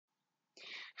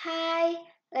Hi,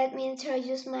 let me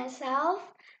introduce myself.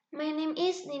 My name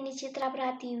is Citra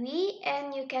Pratiwi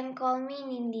and you can call me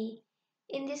Nindy.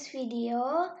 In this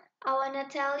video, I wanna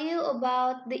tell you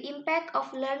about the impact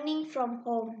of learning from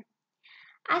home.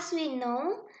 As we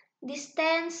know,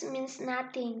 distance means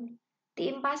nothing. The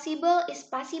impossible is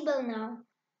possible now.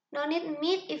 No need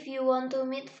meet if you want to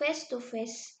meet face to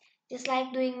face. Just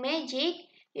like doing magic,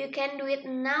 you can do it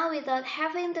now without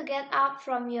having to get up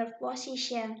from your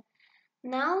position.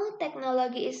 Now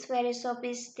technology is very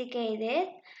sophisticated.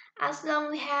 As long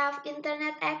we have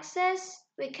internet access,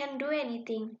 we can do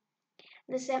anything.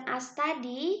 The same as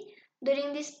study,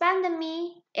 during this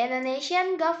pandemic,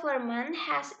 Indonesian government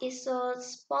has issued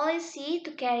policy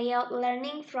to carry out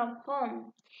learning from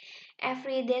home.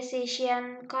 Every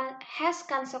decision has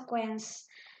consequence.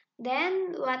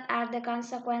 Then what are the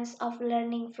consequences of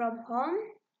learning from home?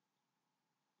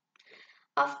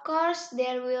 Of course,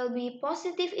 there will be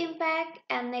positive impact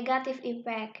and negative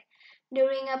impact.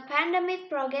 During a pandemic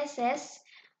progresses,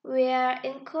 we are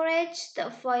encouraged to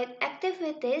avoid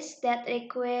activities that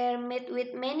require meet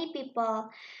with many people.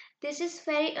 This is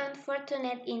very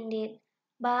unfortunate indeed.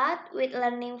 But with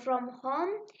learning from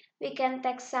home, we can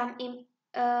take some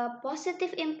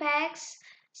positive impacts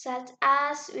such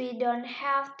as we don't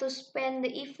have to spend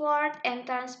the effort and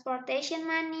transportation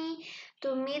money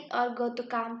to meet or go to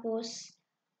campus.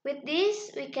 With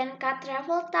this, we can cut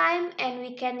travel time and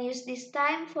we can use this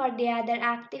time for the other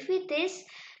activities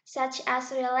such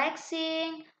as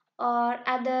relaxing or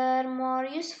other more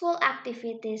useful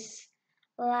activities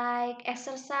like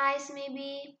exercise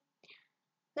maybe.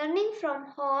 Learning from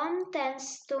home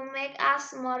tends to make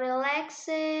us more relaxed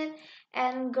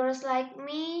and girls like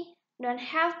me don't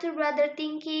have to bother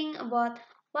thinking about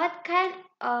what kind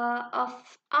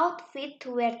of outfit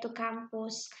to wear to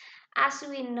campus. As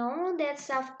we know that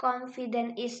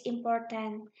self-confidence is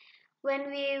important. When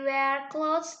we wear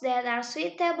clothes that are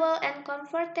suitable and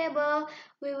comfortable,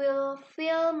 we will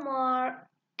feel more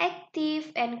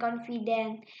active and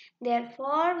confident.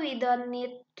 Therefore, we don't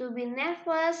need to be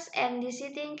nervous and dizzy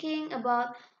thinking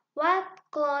about what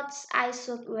clothes I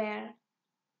should wear.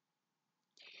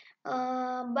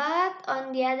 But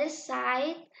on the other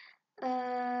side,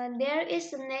 there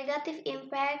is a negative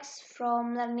impacts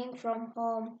from learning from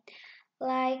home,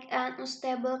 like an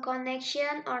unstable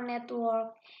connection or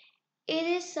network. It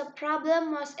is a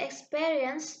problem most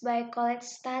experienced by college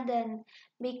students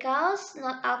because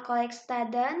not all college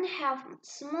students have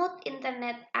smooth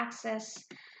internet access.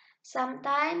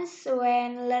 Sometimes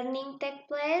when learning takes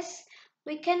place,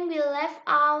 we can be left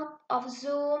out of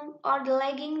Zoom or the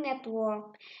lagging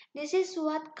network. This is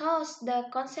what caused the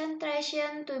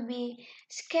concentration to be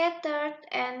scattered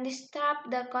and disrupt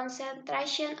the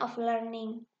concentration of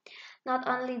learning. Not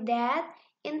only that,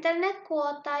 internet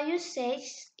quota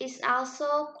usage is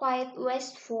also quite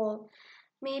wasteful.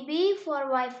 Maybe for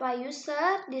Wi-Fi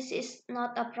user this is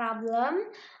not a problem,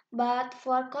 but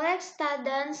for college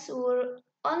students who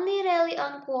only rely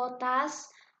on quotas,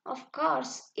 of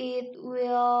course it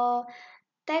will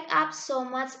take up so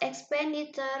much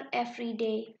expenditure every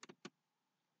day.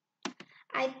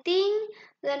 I think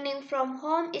learning from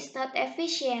home is not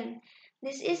efficient.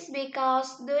 This is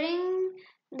because during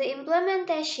the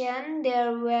implementation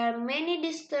there were many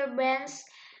disturbances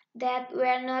that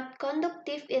were not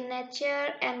conducive in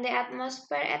nature and the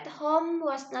atmosphere at home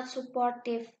was not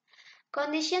supportive.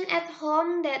 Conditions at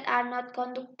home that are not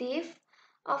conducive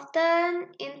often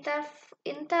interfere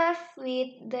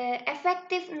with the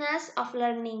effectiveness of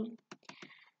learning.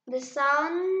 The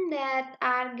sound that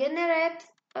are generated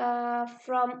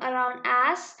from around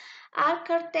us are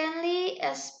certainly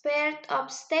a spared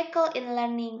obstacle in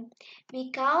learning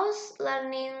because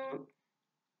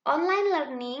online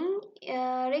learning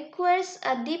requires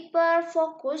a deeper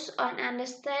focus on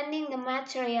understanding the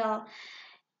material.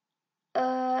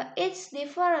 It's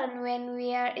different when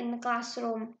we are in the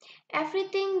classroom.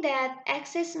 Everything that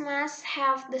exists must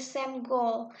have the same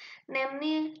goal,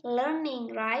 namely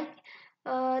learning, right?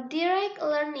 Direct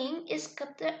learning is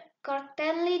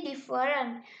certainly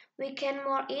different. We can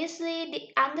more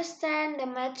easily understand the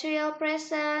material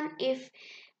present. If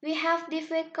we have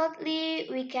difficulty,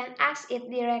 we can ask it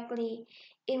directly.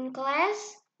 In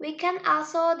class, we can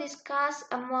also discuss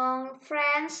among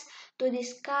friends to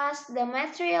discuss the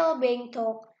material being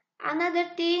taught. Another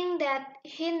thing that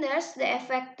hinders the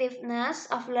effectiveness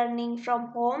of learning from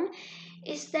home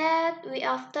is that we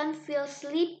often feel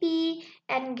sleepy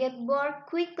and get bored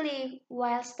quickly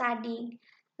while studying.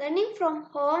 Learning from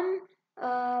home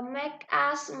make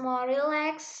us more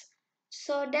relaxed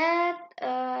so that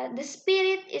the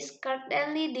spirit is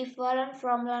certainly different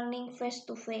from learning face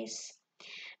to face.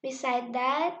 Besides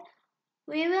that,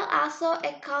 We will also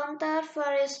encounter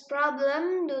various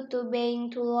problems due to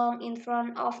being too long in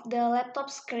front of the laptop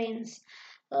screens,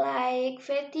 like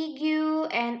fatigue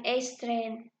and eye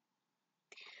strain.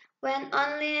 When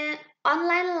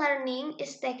online learning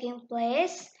is taking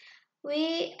place,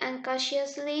 we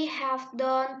unconsciously have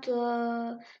done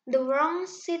to the wrong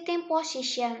sitting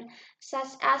position, such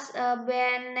as a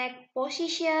bent neck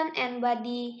position and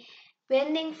body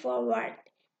bending forward.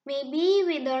 Maybe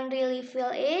we don't really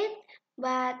feel it,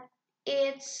 but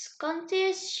it's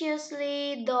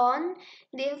consciously done.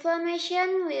 The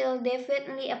inflammation will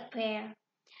definitely appear.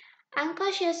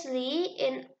 Unconsciously,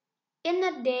 in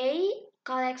a day,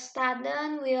 college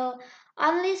student will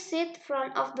only sit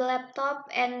front of the laptop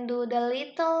and do the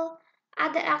little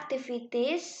other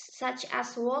activities such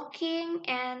as walking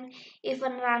and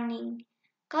even running.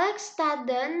 College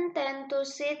students tend to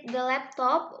sit the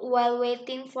laptop while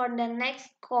waiting for the next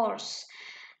course.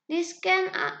 This can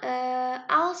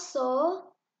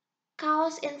also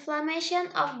cause inflammation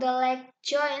of the leg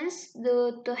joints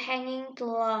due to hanging too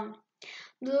long.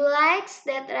 Blue lights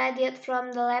that radiate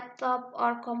from the laptop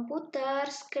or computer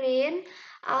screen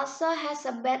also has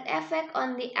a bad effect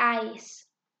on the eyes.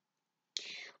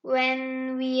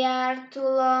 When we are too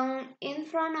long in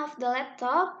front of the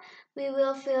laptop, we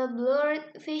will feel blurred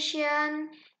vision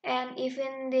and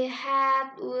even the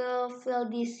head will feel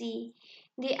dizzy.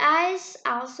 The eyes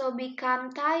also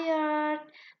become tired,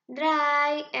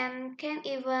 dry, and can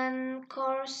even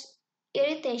cause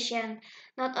irritation.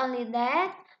 Not only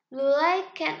that, blue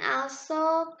light can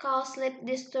also cause sleep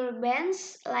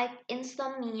disturbance like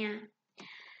insomnia.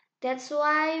 That's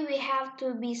why we have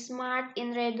to be smart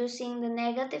in reducing the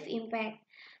negative impact,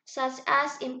 such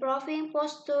as improving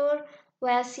posture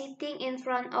while sitting in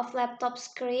front of laptop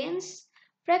screens,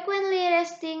 frequently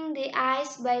resting the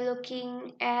eyes by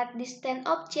looking at distant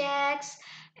objects,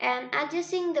 and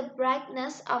adjusting the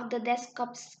brightness of the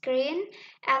desktop screen,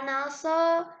 and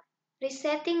also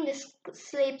resetting the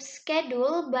sleep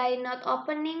schedule by not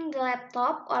opening the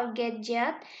laptop or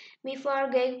gadget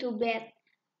before going to bed.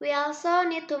 We also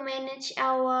need to manage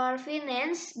our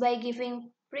finance by giving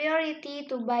priority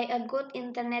to buy a good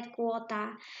internet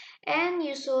quota. And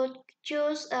you should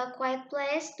choose a quiet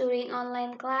place during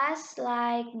online class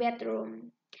like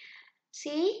bedroom.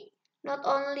 See, not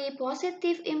only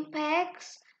positive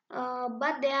impacts,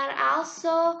 but there are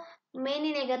also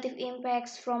many negative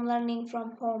impacts from learning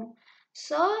from home.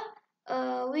 So,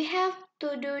 we have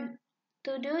to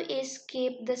do is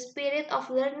keep the spirit of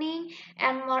learning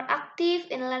and more active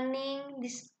in learning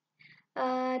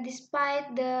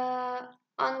despite the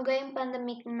ongoing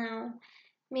pandemic now.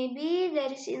 Maybe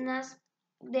that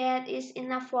is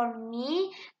enough for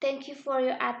me. Thank you for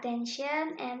your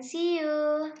attention and see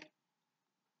you.